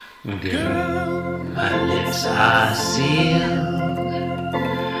Girl, my lips are sealed.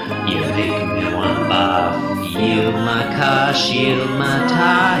 You make me wanna barf. Yield my car, shield my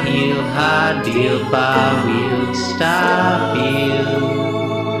tie, heel, high deal, bar wheel, stop you.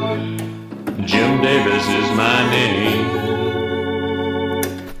 Jim Davis is my name.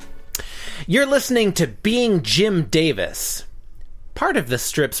 You're listening to Being Jim Davis. Part of the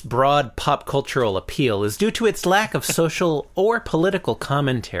strip's broad pop cultural appeal is due to its lack of social or political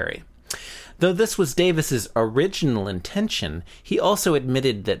commentary. Though this was Davis's original intention, he also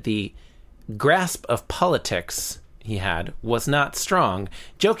admitted that the grasp of politics he had was not strong,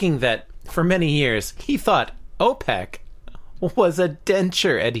 joking that for many years he thought OPEC was a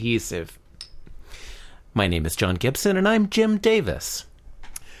denture adhesive. My name is John Gibson, and I'm Jim Davis.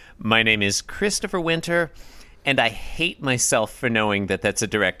 My name is Christopher Winter, and I hate myself for knowing that that's a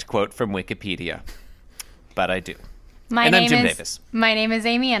direct quote from Wikipedia. But I do. I'm Jim Davis. My name is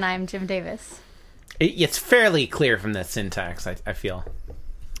Amy, and I'm Jim Davis. It's fairly clear from the syntax, I feel.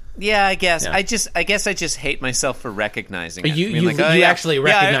 Yeah, I guess. Yeah. I guess I just hate myself for recognizing it. You actually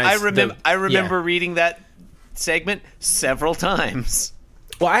recognize I remember reading that segment several times.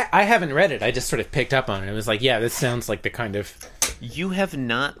 Well, I haven't read it. I just sort of picked up on it. It was like, yeah, this sounds like the kind of You have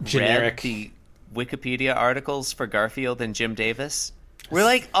not generic read the Wikipedia articles for Garfield and Jim Davis? We're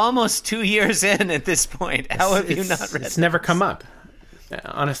like almost 2 years in at this point. How have you not read It's never come up,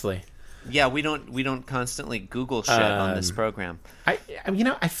 honestly. Yeah, we don't constantly Google shit on this program. I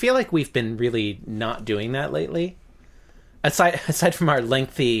feel like we've been really not doing that lately. Aside from our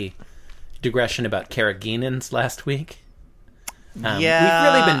lengthy digression about carrageenans last week. Yeah,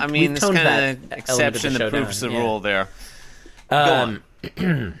 we've really been. I mean, it's kind of exception that proves the rule there. Go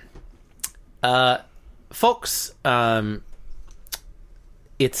on. Folks,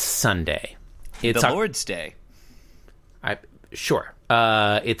 it's Sunday. It's the Lord's Day. Sure.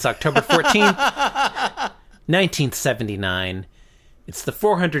 It's October 14th, 1979. It's the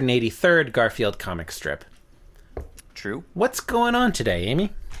 483rd Garfield comic strip. True. What's going on today,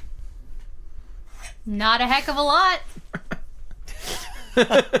 Amy? Not a heck of a lot.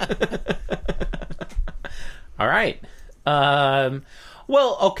 All right.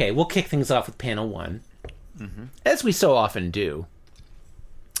 Well, okay, we'll kick things off with panel one, as we so often do.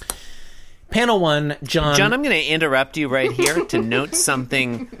 Panel one, John, I'm going to interrupt you right here to note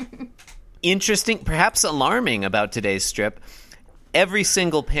something interesting, perhaps alarming about today's strip. Every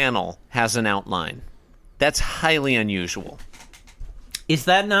single panel has an outline. That's highly unusual. Is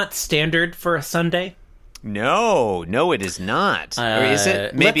that not standard for a Sunday? No, it is not. Or is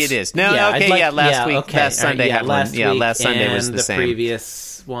it? Maybe it is. No, yeah, okay, last week, okay. last Sunday had one. Last Sunday was the same.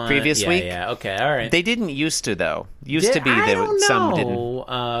 Previous one. Previous week? Yeah, okay, all right. They didn't used to, though. Used to be that some didn't.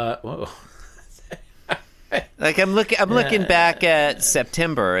 Whoa. Like I'm looking back at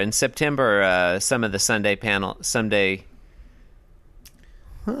September. In September, some of the Sunday panel.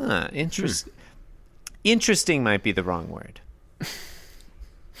 Interesting might be the wrong word.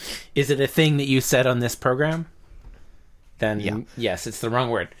 Is it a thing that you said on this program? Then yes, it's the wrong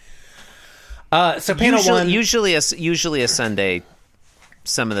word. So panel one. Usually a Sunday,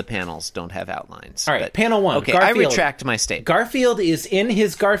 some of the panels don't have outlines. All right, panel one. Okay, Garfield. I retract my statement. Garfield is in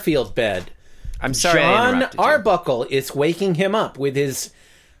his Garfield bed. I'm sorry, John I interrupted you. Arbuckle is waking him up with his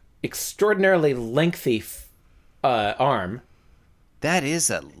extraordinarily lengthy arm. That is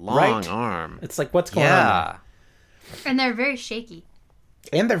a long arm. It's like, what's going on there? And they're very shaky.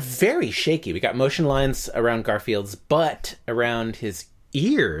 And they're very shaky. We got motion lines around Garfield's butt, around his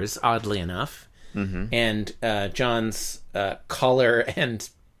ears, oddly enough, and John's collar and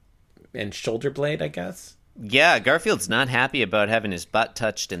shoulder blade, I guess. Yeah, Garfield's not happy about having his butt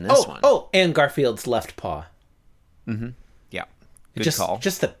touched in this one. Oh, and Garfield's left paw. Yeah, good call.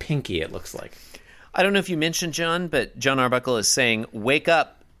 Just the pinky, it looks like. I don't know if you mentioned, John, but John Arbuckle is saying, "Wake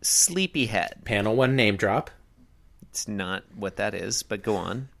up, sleepyhead." Panel one, name drop. It's not what that is, but go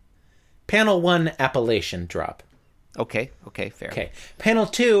on. Panel one, appellation drop. Okay, fair. Okay. Panel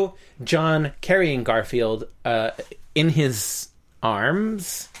two, John carrying Garfield in his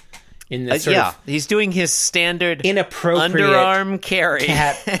arms. In this he's doing his standard inappropriate underarm carry,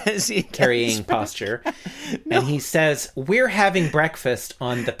 cat carrying posture. No. And he says, "We're having breakfast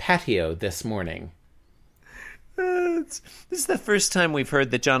on the patio this morning." This is the first time we've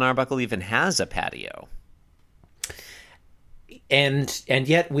heard that John Arbuckle even has a patio. And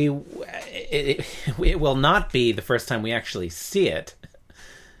yet it will not be the first time we actually see it,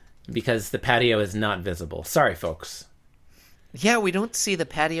 because the patio is not visible. Sorry, folks. Yeah, we don't see the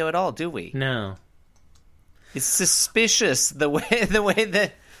patio at all, do we? No. It's suspicious the way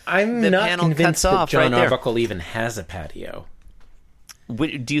that I'm the not panel convinced cuts that off John right there. Arbuckle even has a patio.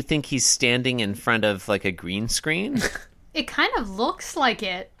 Do you think he's standing in front of like a green screen? It kind of looks like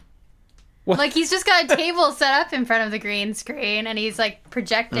it. What? Like he's just got a table set up in front of the green screen and he's like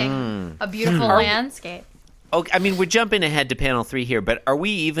projecting a beautiful landscape. Okay, I mean, we're jumping ahead to panel 3 here, but are we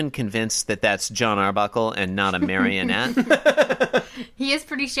even convinced that that's John Arbuckle and not a marionette? He is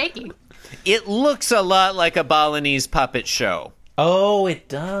pretty shaky. It looks a lot like a Balinese puppet show. Oh, it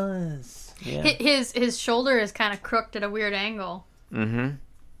does. Yeah. His shoulder is kind of crooked at a weird angle. Mm-hmm.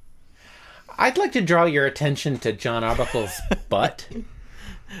 I'd like to draw your attention to John Arbuckle's butt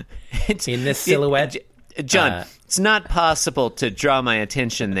in this silhouette. John, it's not possible to draw my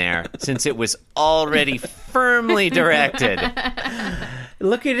attention there since it was already firmly directed.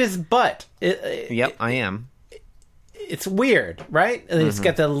 Look at his butt. Yep, I am. It's weird, right? It's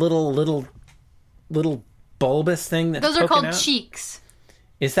got the little bulbous thing that's Those are poking called out. cheeks.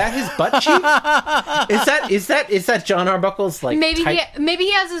 Is that his butt cheek? Is that John Arbuckle's like? Maybe type? maybe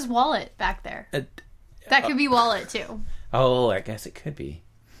he has his wallet back there. That could be wallet too. Oh, I guess it could be.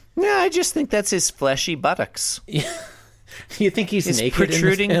 Yeah, I just think that's his fleshy buttocks. Do you think he's His naked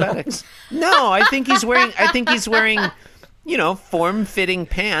protruding in this film? buttocks. No, I think he's wearing, form-fitting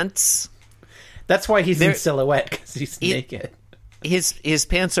pants. That's why he's in silhouette, because he's naked. His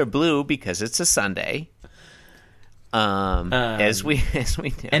pants are blue because it's a Sunday. As we know.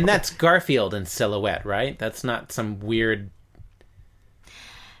 And that's Garfield in silhouette, right? That's not some weird.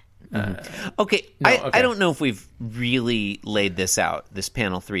 Okay, No, I okay. don't know if we've really laid this out, this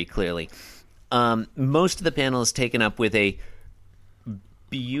panel 3, clearly. Most of the panel is taken up with a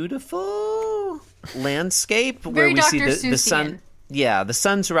beautiful landscape where Very we see Dr. the sun. Seussian. Yeah, the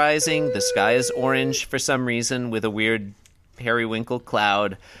sun's rising. The sky is orange for some reason with a weird periwinkle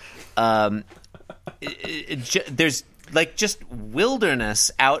cloud. There's like just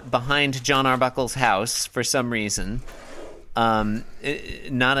wilderness out behind John Arbuckle's house for some reason. Not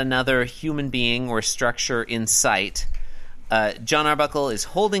another human being or structure in sight. John Arbuckle is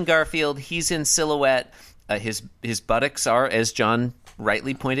holding Garfield. He's in silhouette. His buttocks are, as John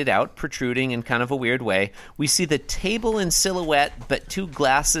rightly pointed out, protruding in kind of a weird way. We see the table in silhouette, but 2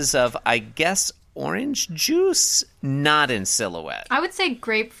 glasses of, I guess, orange juice, not in silhouette. I would say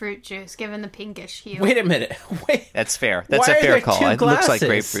grapefruit juice, given the pinkish hue. Wait a minute. Wait. That's fair. That's Why a are fair there call. 2 It looks like glasses?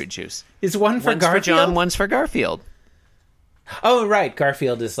 grapefruit juice. Is one for One's Garfield? for John, one's for Garfield. Oh, right.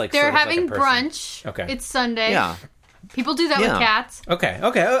 Garfield is like They're sort of having like a person. brunch. Okay. It's Sunday. Yeah. People do that Yeah. with cats. Okay.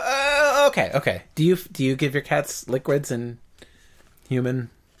 Okay. Do you give your cats liquids and human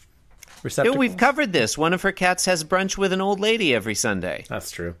receptacles? We've covered this. One of her cats has brunch with an old lady every Sunday.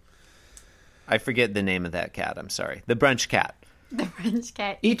 That's true. I forget the name of that cat. I'm sorry. The brunch cat. The brunch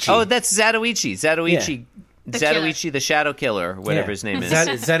cat. Ichi. Oh, that's Zatoichi. Zatoichi. The Zatoichi, the Shadow Killer, or whatever his name is.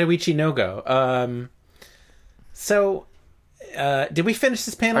 Zatoichi no go. So, did we finish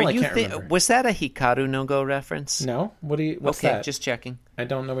this panel? I can't remember. Was that a Hikaru no Go reference? No. What's Okay, that? just checking. I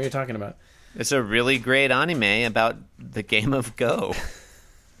don't know what you're talking about. It's a really great anime about the game of Go.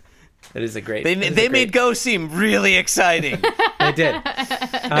 It is a great. They made Go seem really exciting. They did.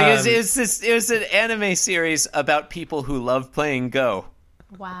 Because it was an anime series about people who love playing Go.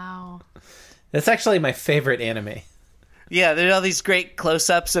 Wow. That's actually my favorite anime. Yeah, there's all these great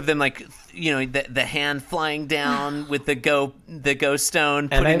close-ups of them, like the hand flying down with the go stone,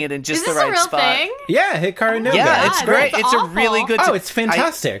 putting it in just Is the this right a real spot. thing? Yeah, Hikaru no go. Yeah, God, it's great. that's It's a really awful. good. Oh, it's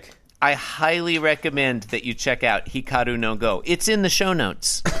fantastic. I highly recommend that you check out Hikaru no Go. It's in the show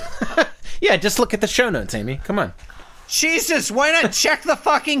notes. Yeah, just look at the show notes, Amy. Come on. Jesus, why not check the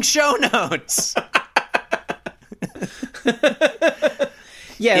fucking show notes?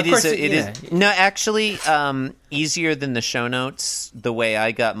 Yeah, of course. It is. No, actually, easier than the show notes. The way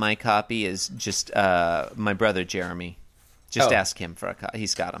I got my copy is just my brother Jeremy. Just Oh. ask him for a copy.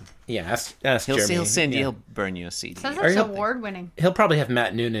 He's got them. Yeah, ask Jeremy. He'll send you. Yeah. He'll burn you a CD. Says Or it's he'll- award winning. He'll probably have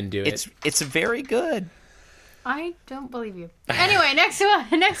Matt Noonan do it. It's very good. I don't believe you. Anyway, next one.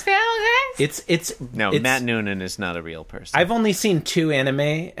 Next panel, guys. It's No, it's, Matt Noonan is not a real person. I've only seen 2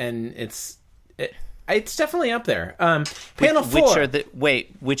 anime, and it's definitely up there. Panel 4,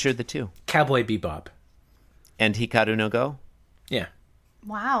 Which are the 2? Cowboy Bebop. And Hikaru no Go? Yeah.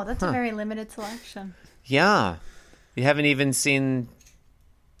 Wow, that's a very limited selection. Yeah. You haven't even seen.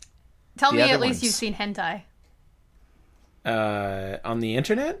 Tell The me other at least ones. you've seen hentai. On the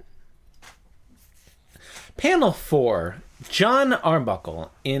internet. Panel 4, John Arbuckle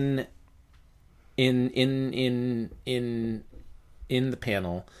in the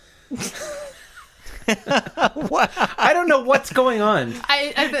panel. I don't know what's going on.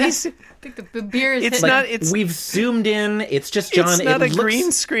 I think the beer is. It's hitting. not. It's We've zoomed in. It's just John. It's not it a looks,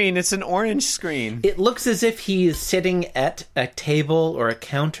 green screen. It's an orange screen. It looks as if he's sitting at a table or a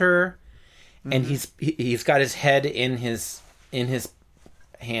counter, and he's got his head in his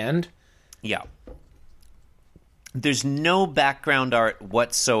hand. Yeah. There's no background art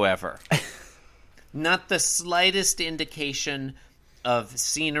whatsoever. Not the slightest indication of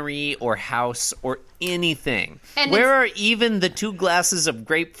scenery or house or anything. And where are even the 2 glasses of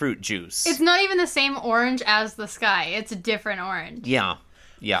grapefruit juice? It's not even the same orange as the sky. It's a different orange. Yeah.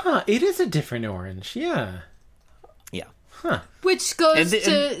 Huh, it is a different orange. Yeah. Yeah. Which goes And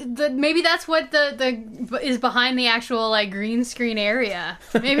to the maybe that's what the is behind the actual like green screen area.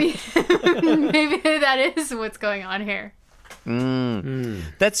 Maybe maybe that is what's going on here.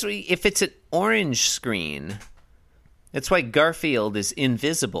 That's if it's an orange screen. That's why Garfield is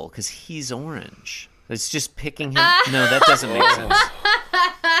invisible, because he's orange. It's just picking him. No, that doesn't make sense.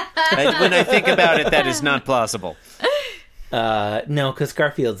 When I think about it, that is not plausible. No, because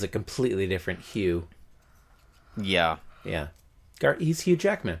Garfield's a completely different hue. Yeah. Yeah. He's Hugh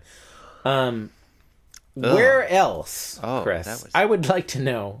Jackman. Where else, Chris? that was- I would like to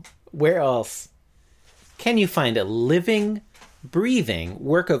know, where else can you find a living, breathing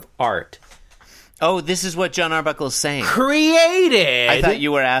work of art Oh, this is what John Arbuckle's saying. created I thought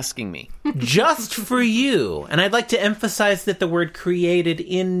you were asking me. just for you? And I'd like to emphasize that the word created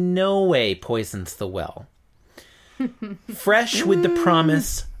in no way poisons the well. Fresh with the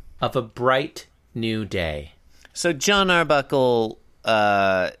promise of a bright new day. So John Arbuckle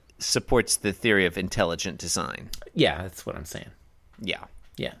supports the theory of intelligent design. Yeah, that's what I'm saying. Yeah.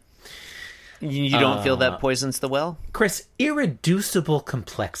 Yeah. You don't feel that poisons the well? Chris, irreducible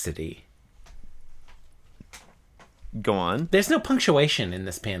complexity. Go on. There's no punctuation in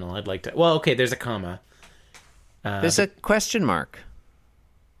this panel. I'd like to... Well, okay, there's a comma. There's a question mark.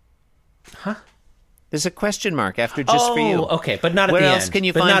 Huh? There's a question mark after just for you. Okay, but not at Where the end. else can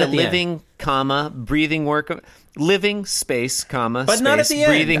you But find not a at the end. living, comma, breathing work of... Living, space, comma, But space, not at the end.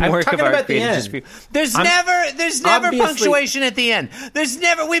 breathing I'm work talking of art about the created end. just for you. There's I'm- never obviously- punctuation at the end. There's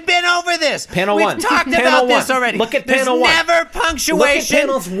never... We've been over this. Panel We've 1. talked Panel about 1. this already. Look at panel 1. There's never Look at punctuation.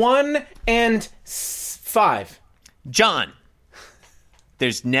 panels 1 and 5. John,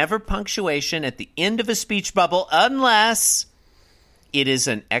 there's never punctuation at the end of a speech bubble unless it is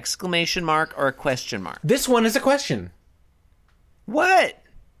an exclamation mark or a question mark. This one is a question. What?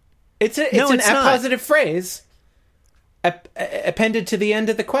 It's an not. appositive phrase appended to the end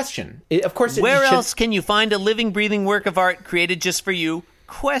of the question. Of course, it Where should- else can you find a living, breathing work of art created just for you?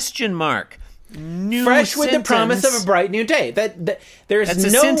 Question mark. New Fresh with the promise of sentence. a bright new day. That there is That's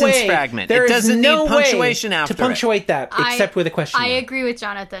a no sentence way. fragment. There It is doesn't no need punctuation way after to it. punctuate that except with a question I mark. agree with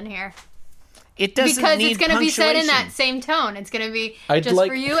Jonathan here. It doesn't Because need it's going to be said in punctuation. that same tone. It's going to be I'd just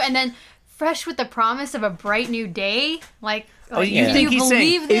like- for you, and then fresh with the promise of a bright new day. Like, Oh, you, you Yeah. think do you he's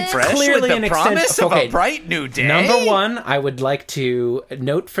believe saying this? fresh Clearly with an the extension- promise of okay. a bright new day? Number 1, I would like to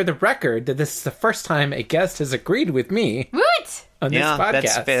note for the record that this is the first time a guest has agreed with me What? on Yeah,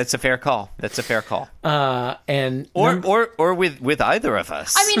 this podcast. that's a fair call. That's a fair call. And Or with either of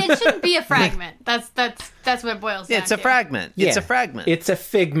us. I mean, it shouldn't be a fragment. That's what it boils down Yeah, it's a to. fragment. yeah, It's a fragment. It's a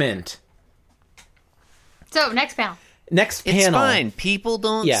figment. So, next panel. Next panel. It's fine. People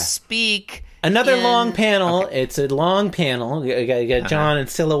don't Yeah. speak. Another in- long panel. Okay. It's a long panel. We got John in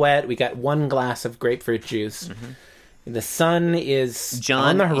silhouette. We got 1 glass of grapefruit juice. The sun is John,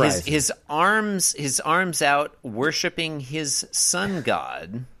 on the horizon. his arms out, worshiping his sun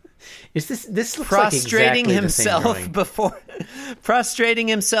god, Is this looks prostrating like exactly the same drawing. prostrating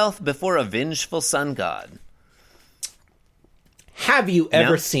himself before a vengeful sun god. Have you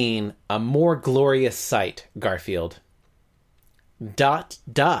ever No. seen a more glorious sight, Garfield? ...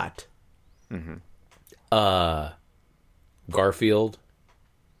 Garfield.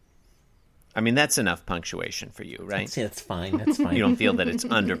 I mean, that's enough punctuation for you, right? See, that's fine. That's fine. You don't feel that it's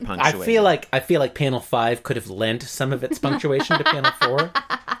under I punctuated. feel like panel 5 could have lent some of its punctuation to panel 4.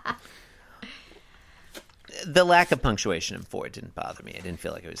 The lack of punctuation in 4 didn't bother me. I didn't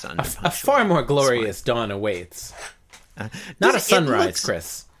feel like it was under A punctuated. far more glorious dawn awaits. Not a it sunrise, looks-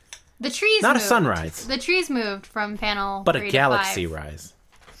 Chris, The trees not a moved. sunrise, The trees moved from panel but 3 a to galaxy 5. rise.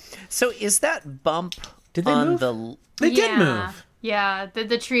 So is that bump Did they on move? the... They did Yeah. move. Yeah,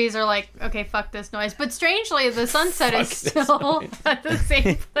 the trees are like, okay, fuck this noise. But strangely, the sunset is Fuck this still at the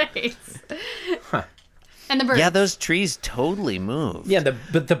same place. And the birds. Yeah, those trees totally moved. Yeah,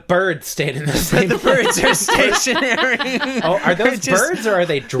 but the birds stayed in the same. The birds are stationary. Oh, are those just- birds or are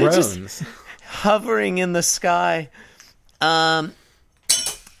they drones? just- hovering in the sky. Ugh.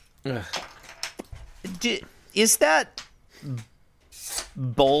 Is that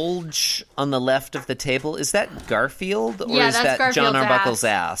bulge on the left of the table? Is that Garfield, or Yeah, is that's that John Garfield's Arbuckle's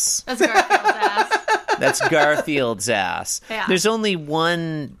ass? That's Garfield's ass. That's Garfield's ass. Yeah. There's only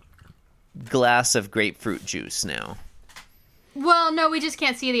one glass of grapefruit juice now. Well, no, we just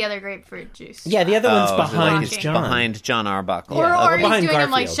can't see the other grapefruit juice. Yeah, the other one's Oh, behind it's John. behind John Arbuckle. Or, Yeah, or he's behind doing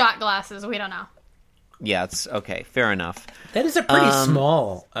them like Garfield. shot glasses. We don't know. Yeah, it's okay. Fair enough. That is a pretty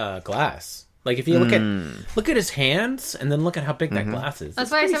small glass. Like if you look at his hands and then look at how big that glass is. That's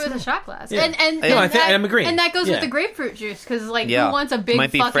It's why I pretty said it was a small. shot glass. Yeah. And No, I think- that, I'm agreeing. And that goes Yeah. with the grapefruit juice, because like Yeah. who wants a big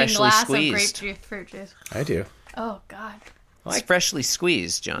Might be fucking freshly glass squeezed. of grapefruit juice? I do. Oh God. It's freshly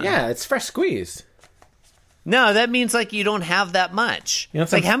squeezed, John. Yeah, it's fresh squeezed. No, that means like you don't have that much. You know,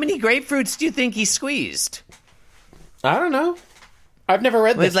 It's like, some- how many grapefruits do you think he squeezed? I don't know. I've never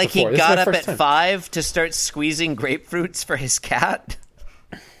read this Was like before. he This is got my up first at time. 5 to start squeezing grapefruits for his cat?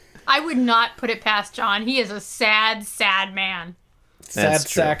 I would not put it past John. He is a sad, sad man. Sad That's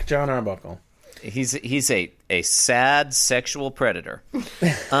true. sack John Arbuckle. He's a sad sexual predator.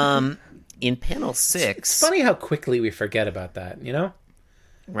 In panel 6, It's funny how quickly we forget about that, you know?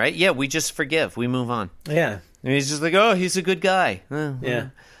 right? Yeah, we just forgive. We move on. Yeah. And he's just like, oh, he's a good guy. Yeah.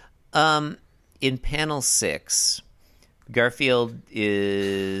 In panel 6, Garfield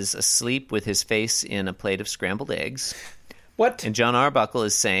is asleep with his face in a plate of scrambled eggs. What? And John Arbuckle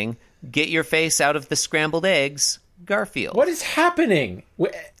is saying, get your face out of the scrambled eggs, Garfield. What is happening?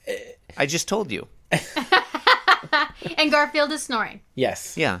 I just told you. And Garfield is snoring.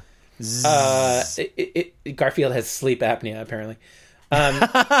 Yes. Yeah. Garfield has sleep apnea, apparently.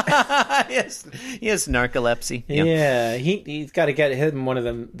 Yes. He has narcolepsy. Yeah, he's got to get him one of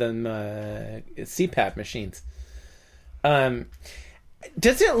them CPAP machines.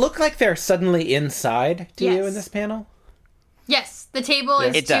 Does it look like they're suddenly inside to you Yes. in this panel? Yes, the table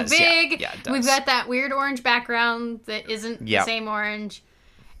is It too does, yeah. big. Yeah, it does. We've got that weird orange background that isn't Yep. the same orange.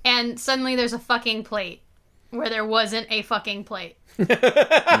 And suddenly there's a fucking plate where there wasn't a fucking plate.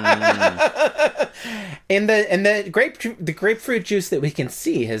 And the grapefruit juice that we can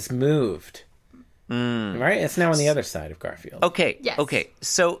see has moved. Right? It's now on the other side of Garfield. Okay. Yes. Okay.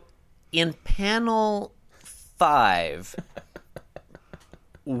 So in panel 5,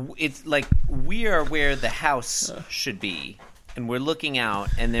 it's like we are where the house should be, and we're looking out,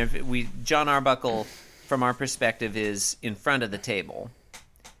 and John Arbuckle, from our perspective, is in front of the table.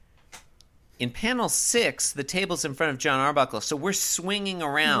 In panel 6, the table's in front of John Arbuckle, so we're swinging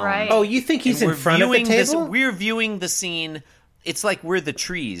around. Right. Oh, you think he's and in front of the table? We're viewing the scene. It's like we're the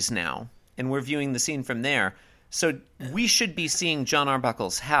trees now, and we're viewing the scene from there. So we should be seeing John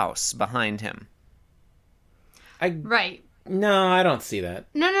Arbuckle's house behind him. Right. No, I don't see that.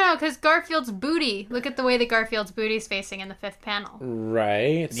 No, because Garfield's booty. Look at the way that Garfield's booty's facing in the 5th panel.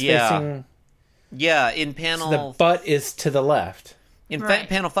 Right? It's Yeah. facing... Yeah, in panel... The butt is to the left. in Right.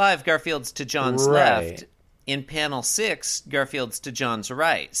 panel 5, Garfield's to John's Right. left. In panel 6, Garfield's to John's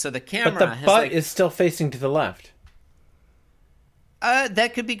right. So the camera But the has butt like... is still facing to the left.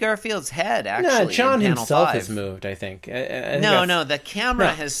 that could be Garfield's head, actually. No, John in panel himself 5. has moved, I think. I think No, that's- no, the camera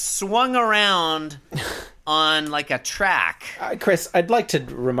No. has swung around on like a track. Chris, I'd like to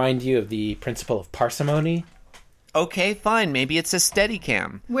remind you of the principle of parsimony. Okay, fine. Maybe it's a steady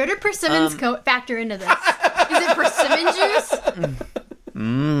cam. Where do persimmons factor into this? Is it persimmon juice?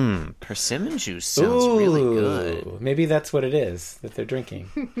 Persimmon juice sounds really good. Maybe that's what it is that they're drinking.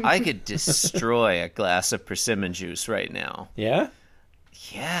 I could destroy a glass of persimmon juice right now. Yeah?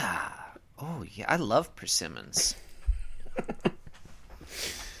 Yeah. Oh, yeah. I love persimmons.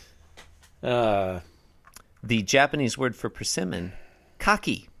 The Japanese word for persimmon,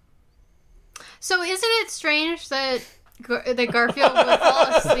 kaki. So isn't it strange that Garfield would fall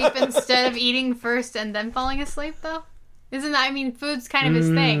asleep instead of eating first and then falling asleep, though? Isn't that, I mean, food's kind of his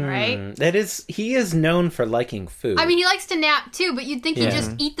thing, right? That is, he is known for liking food. I mean, he likes to nap, too, but you'd think he'd Yeah.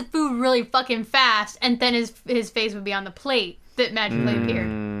 just eat the food really fucking fast, and then his face would be on the plate that magically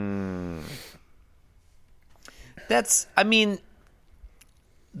appeared. That's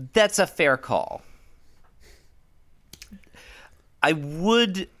a fair call. I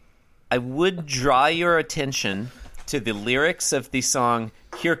would draw your attention to the lyrics of the song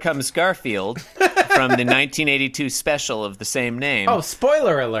 "Here Comes Garfield" from the 1982 special of the same name. Oh,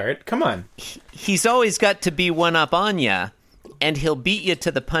 spoiler alert. Come on. He's always got to be one up on ya, and he'll beat you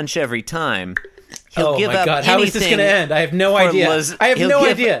to the punch every time. He'll Oh give my up god, how is this going to anything end? I have no for idea. I have no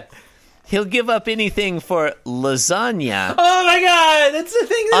idea. He'll give up anything for lasagna. Oh my god, that's the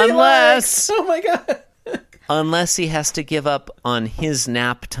thing that Unless- he likes. Oh my god. Unless he has to give up on his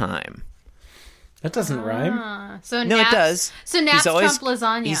nap time. That doesn't rhyme. So No, naps, it does. So naps trump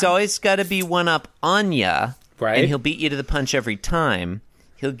lasagna. He's always got to be one up on ya, Right. and he'll beat you to the punch every time.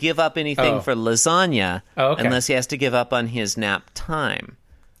 He'll give up anything for lasagna unless he has to give up on his nap time.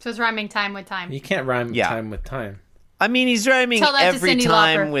 So it's rhyming time with time. You can't rhyme Yeah. time with time. I mean, he's rhyming Tell that to every Cyndi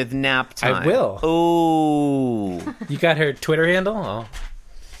time Lauper. with nap time. I will. Oh. You got her Twitter handle?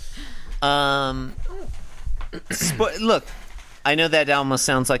 Oh. Look, I know that almost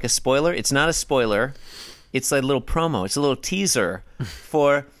sounds like a spoiler. It's not a spoiler. It's a little promo. It's a little teaser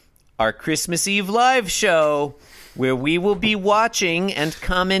for our Christmas Eve live show where we will be watching and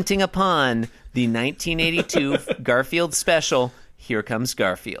commenting upon the 1982 Garfield special, Here Comes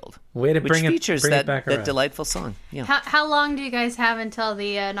Garfield. Way to which bring features it that, back that around. delightful song. Yeah. How long do you guys have until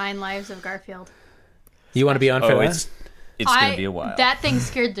the 9 Lives of Garfield? You want to be on for that? It's going to be a while. That thing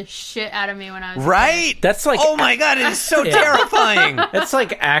scared the shit out of me when I was Right? That's like Oh my god, it is so Yeah. terrifying. that's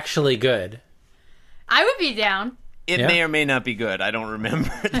like actually good. I would be down. It Yeah. may or may not be good. I don't remember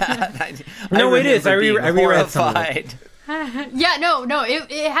that. No, it is. I remember being reread some of it. horrified. Yeah, no.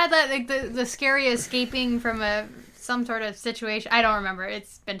 It had that like the scary escaping from some sort of situation. I don't remember.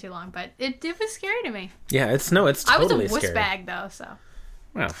 It's been too long, but it was scary to me. Yeah, it's totally I was a wuss scary. bag though, so.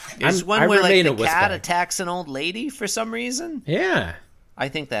 Well, There's I one where like remain the a wuss cat bag. attacks an old lady for some reason. Yeah. I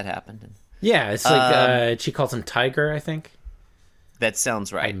think that happened. Yeah, it's like she calls him Tiger, I think. That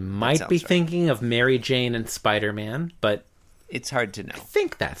sounds right. I might be thinking of Mary Jane and Spider-Man, but It's hard to know. I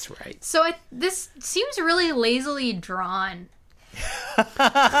think that's right. So this seems really lazily drawn.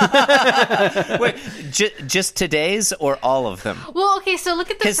 Wait, just today's or all of them? Well, okay, so look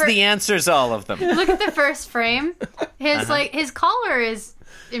at the Because the answer's all of them. look at the first frame. His his collar is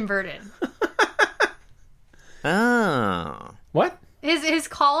inverted. Oh. What? His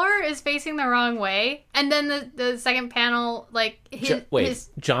collar is facing the wrong way, and then the second panel, like his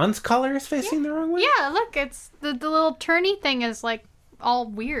John's collar is facing the wrong way? yeah, look, it's the little turny thing is like all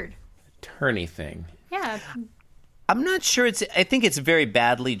weird. Turny thing. Yeah, I'm not sure I think it's very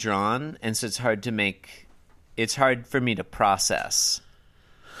badly drawn, and so it's hard for me to process.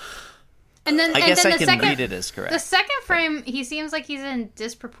 and then I guess I the can second, read it as correct. The second frame, he seems like he's in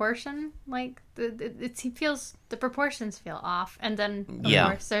disproportion. Like the proportions feel off, and then of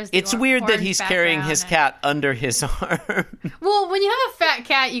course there's the it's weird that orange he's carrying his background cat under his arm. Well, when you have a fat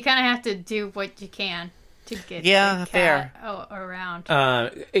cat, you kind of have to do what you can to get the fair. cat around.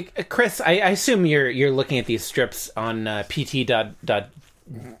 Chris, I assume you're looking at these strips on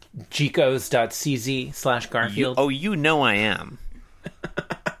pt.gcos.cz/Garfield. You know I am.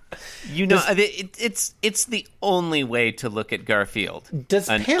 You know, it's the only way to look at Garfield. Does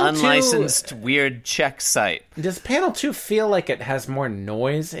an panel unlicensed weird Czech site? Does panel 2 feel like it has more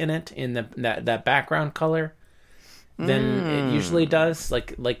noise in it in that background color than it usually does?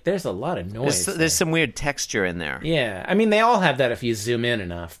 Like there's a lot of noise. There's some weird texture in there. Yeah, I mean they all have that if you zoom in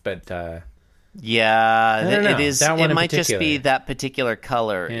enough, but Yeah, don't know. it is. That one It in might just be particular. that particular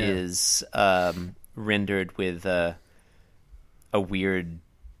color Yeah. is rendered with a weird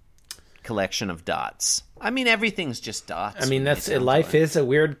collection of dots. I mean, everything's just dots. I mean it sounds life like. is a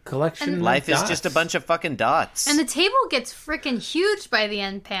weird collection. of Life is dots. just a bunch of fucking dots. And the table gets freaking huge by the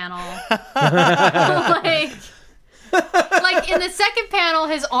end panel. like in the second panel,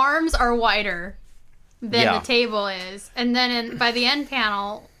 his arms are wider than Yeah. the table is, and then by the end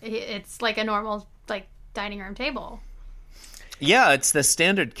panel, it's like a normal like dining room table. Yeah, it's the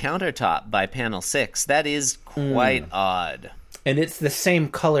standard countertop by panel 6. That is quite odd. And it's the same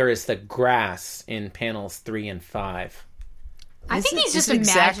color as the grass in panels 3 and 5. I think he's Is just it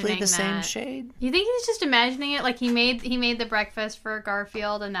imagining exactly the that. same shade. You think he's just imagining it? Like he made the breakfast for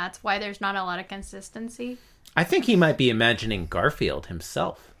Garfield, and that's why there's not a lot of consistency. I think he might be imagining Garfield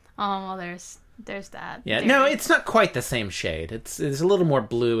himself. Oh well, there's that. Yeah, There- no, it's not quite the same shade. There's a little more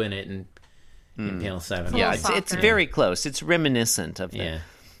blue in it in panel 7. Yeah, little it's softer. very close. It's reminiscent of yeah.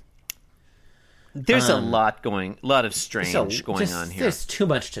 There's a lot of strange going on here. There's too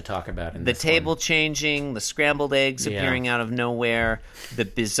much to talk about in The this table one. changing, the scrambled eggs Yeah. appearing out of nowhere, the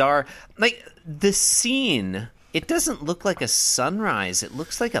bizarre... Like, the scene, it doesn't look like a sunrise. It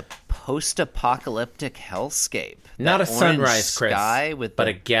looks like a post-apocalyptic hellscape. Not That a orange sunrise, Chris, sky with but the...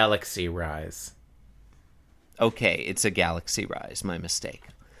 a galaxy rise. Okay, it's a galaxy rise. My mistake.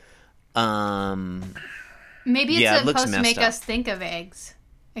 Maybe it's Yeah, it looks supposed to make messed up. us think of eggs.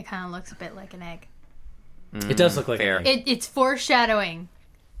 It kind of looks a bit like an egg. It does look like fair. an egg. It's foreshadowing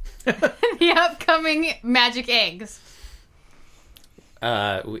the upcoming magic eggs.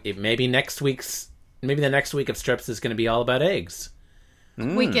 Maybe the next week of strips is going to be all about eggs.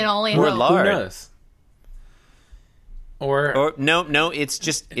 We can only Or hope. lard. Who knows? Or no, it's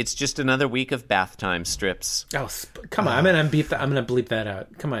just another week of bath time strips. come on, I'm gonna bleep that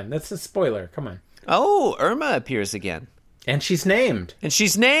out. Come on, that's a spoiler. Come on. Oh, Irma appears again. And she's named.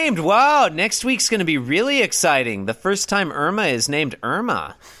 Wow, next week's going to be really exciting. The first time Irma is named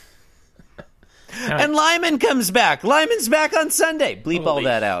Irma. And Lyman comes back. Lyman's back on Sunday. Bleep all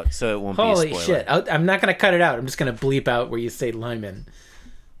that out so it won't be a spoiler. Holy shit. I'm not going to cut it out. I'm just going to bleep out where you say Lyman.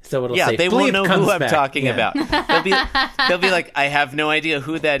 So it'll say, they won't know who I'm back. talking about. They'll be like, I have no idea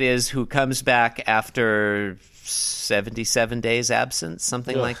who that is who comes back after 77 days absence,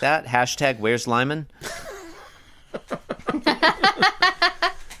 something like that. # where's Lyman?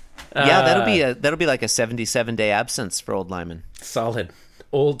 That'll be like a 77-day absence for old Lyman. Solid.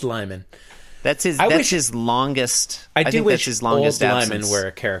 Old Lyman. That's his longest. I think wish that's his longest old absence. Lyman were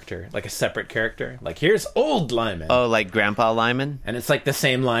a character, like a separate character. Like, here's old Lyman. Oh, like Grandpa Lyman? And it's like the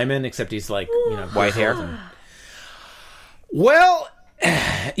same Lyman, except he's like, white hair. Well,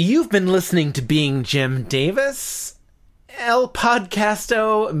 you've been listening to Being Jim Davis, El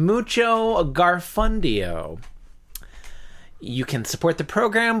Podcasto Mucho Garfundio. You can support the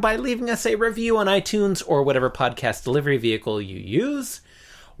program by leaving us a review on iTunes or whatever podcast delivery vehicle you use.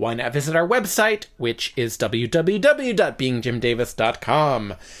 Why not visit our website, which is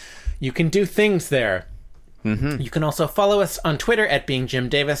www.beingjimdavis.com. You can do things there. Mm-hmm. You can also follow us on Twitter at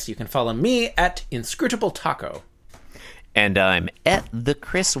BeingJimDavis. You can follow me at Inscrutable Taco. And I'm at the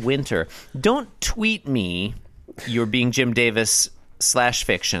Chris Winter. Don't tweet me your Being Jim Davis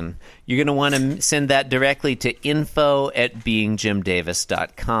 /fiction. You're going to want to send that directly to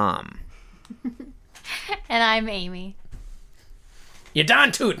info@beingjimdavis.com. And I'm Amy. You're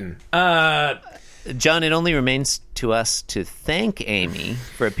Don Tootin. John, it only remains to us to thank Amy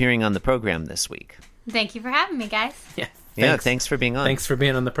for appearing on the program this week. Thank you for having me, guys. Yeah, thanks for being on. Thanks for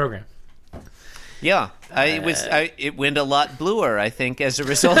being on the program. Yeah, it went a lot bluer, I think, as a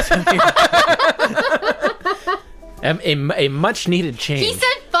result of your... A much-needed change. He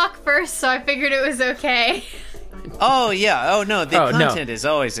said fuck first, so I figured it was okay. Oh, yeah. Oh, no, the content is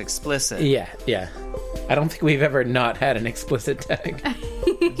always explicit. Yeah. I don't think we've ever not had an explicit tag.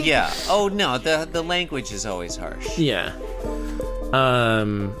 Yeah. Oh, no, the language is always harsh. Yeah.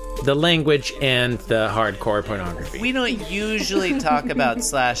 The language and the hardcore pornography. We don't usually talk about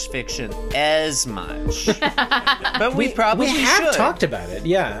 /fiction as much, but we probably have should. talked about it.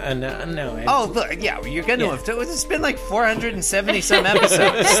 Yeah, no. Look, yeah, you're gonna have to. It's been like 470 some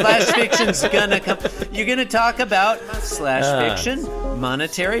episodes. /fiction's gonna come. You're gonna talk about /fiction,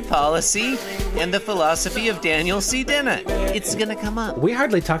 monetary policy, and the philosophy of Daniel C. Dennett. It's gonna come up. We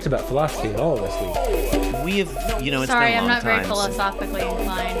hardly talked about philosophy at all this week. We have, it's Sorry, been a long I'm not time. very philosophically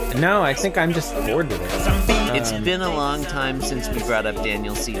inclined. No, I think I'm just bored with it. It's been a long time since we brought up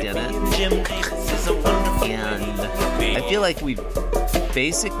Daniel C. Dennett. And I feel like we've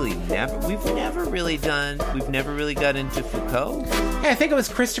never really got into Foucault. Hey, I think it was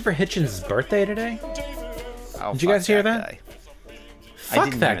Christopher Hitchens' birthday today. Oh, Did you guys hear that? Guy. Fuck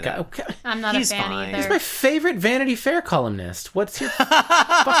didn't that hear guy. that. Okay. I'm not He's a fan fine. either. He's my favorite Vanity Fair columnist. What's your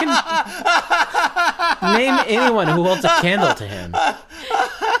fucking... Name anyone who holds a candle to him.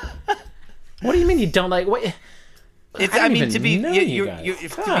 What do you mean you don't like... What? To be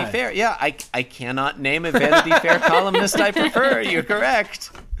fair, yeah, I cannot name a Vanity Fair columnist I prefer. You're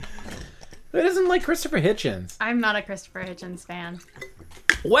correct. Who doesn't like Christopher Hitchens? I'm not a Christopher Hitchens fan.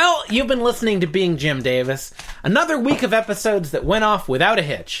 Well, you've been listening to Being Jim Davis. Another week of episodes that went off without a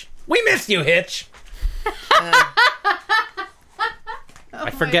hitch. We missed you, Hitch!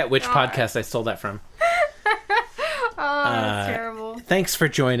 I forget which podcast I stole that from. Oh, that's terrible. Thanks for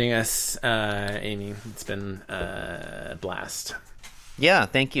joining us, Amy. It's been a blast. Yeah,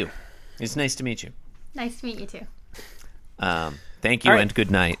 thank you. It's nice to meet you. Nice to meet you, too. Thank you, All right. and good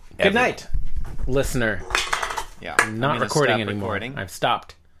night. Good night, listener. Yeah, I'm not recording anymore. I've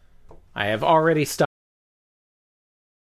stopped. I have already stopped.